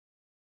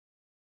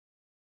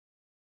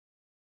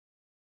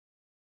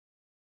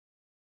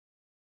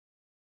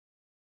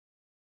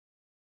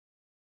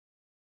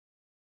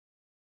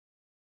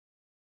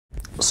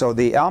So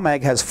the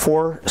Almag has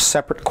 4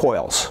 separate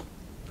coils,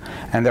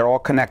 and they're all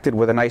connected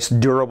with a nice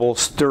durable,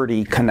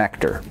 sturdy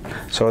connector.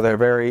 So they're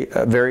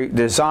very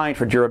designed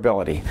for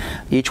durability.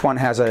 Each one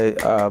has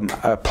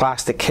a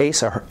plastic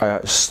case,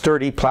 a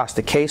sturdy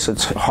plastic case, so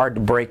it's hard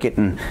to break it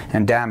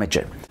and damage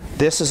it.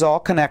 This is all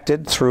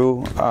connected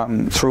through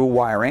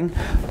wiring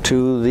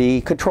to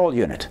the control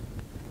unit.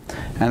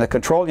 And the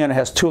control unit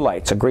has 2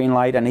 lights, a green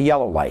light and a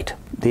yellow light.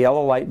 The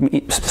yellow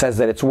light says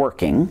that it's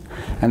working,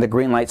 and the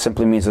green light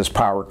simply means there's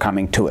power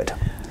coming to it.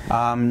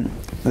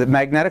 The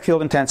magnetic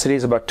field intensity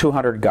is about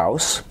 200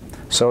 gauss,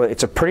 so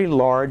it's a pretty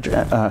large,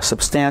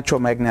 substantial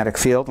magnetic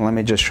field. Let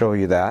me just show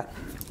you that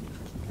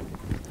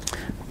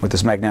with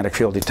this magnetic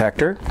field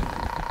detector.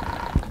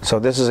 So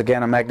this is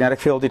again a magnetic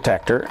field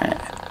detector,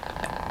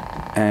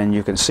 and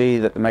you can see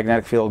that the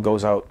magnetic field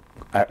goes out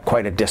at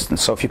quite a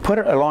distance. So if you put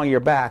it along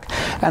your back,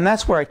 and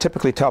that's where I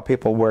typically tell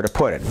people where to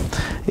put it,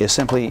 is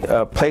simply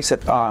place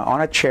it on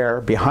a chair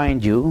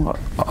behind you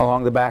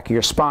along the back of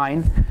your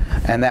spine,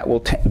 and that will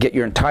get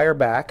your entire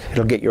back.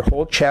 It'll get your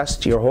whole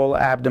chest, your whole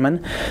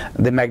abdomen.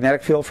 The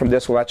magnetic field from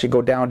this will actually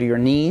go down to your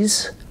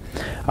knees.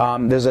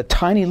 There's a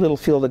tiny little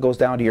field that goes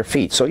down to your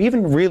feet. So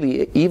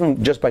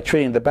even just by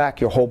treating the back,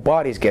 your whole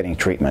body's getting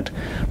treatment.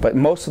 But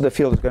most of the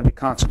field is going to be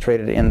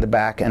concentrated in the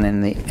back and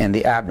in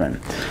the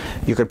abdomen.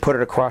 You can put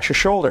it across your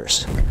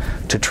shoulders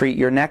to treat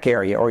your neck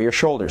area or your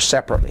shoulders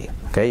separately.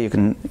 Okay, you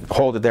can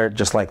hold it there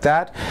just like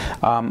that.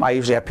 I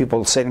usually have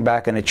people sitting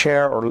back in a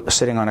chair or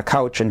sitting on a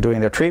couch and doing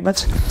their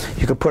treatments.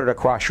 You can put it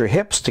across your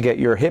hips to get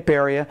your hip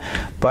area.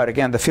 But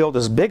again, the field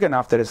is big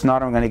enough that it's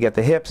not only going to get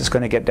the hips, it's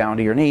going to get down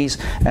to your knees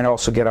and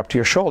also get up to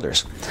your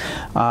shoulders.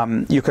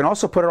 You can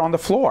also put it on the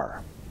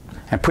floor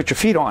and put your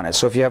feet on it.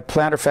 So if you have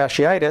plantar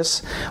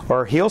fasciitis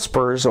or heel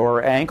spurs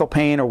or ankle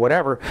pain or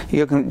whatever,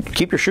 you can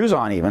keep your shoes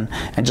on even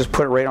and just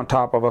put it right on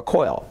top of a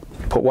coil.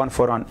 Put 1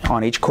 foot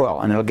on each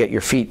coil, and it'll get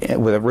your feet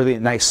with a really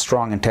nice,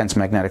 strong, intense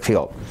magnetic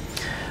field.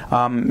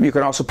 You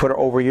can also put it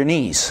over your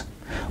knees,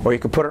 or you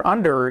can put it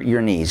under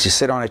your knees. You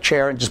sit on a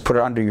chair and just put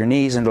it under your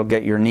knees, and it'll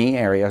get your knee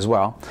area as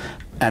well.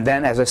 And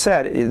then, as I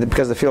said,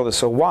 because the field is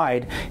so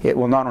wide, it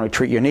will not only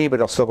treat your knee, but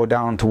it'll still go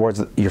down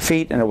towards your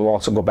feet, and it will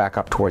also go back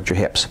up towards your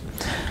hips.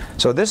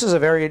 So this is a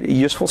very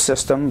useful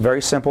system,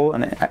 very simple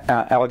and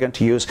elegant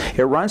to use.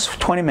 It runs for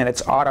 20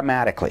 minutes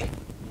automatically.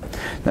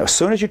 Now, as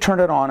soon as you turn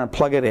it on and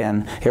plug it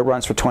in, it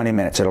runs for 20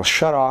 minutes. It'll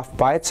shut off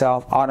by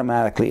itself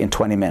automatically in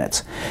 20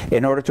 minutes.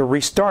 In order to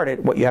restart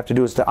it, what you have to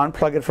do is to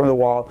unplug it from the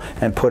wall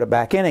and put it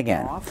back in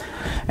again.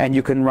 And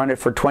you can run it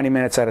for 20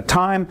 minutes at a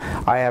time.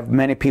 I have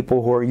many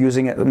people who are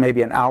using it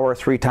maybe an hour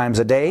 3 times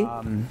a day.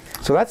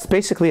 So that's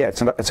basically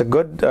it. It's a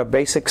good,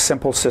 basic,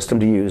 simple system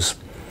to use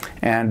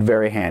and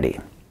very handy.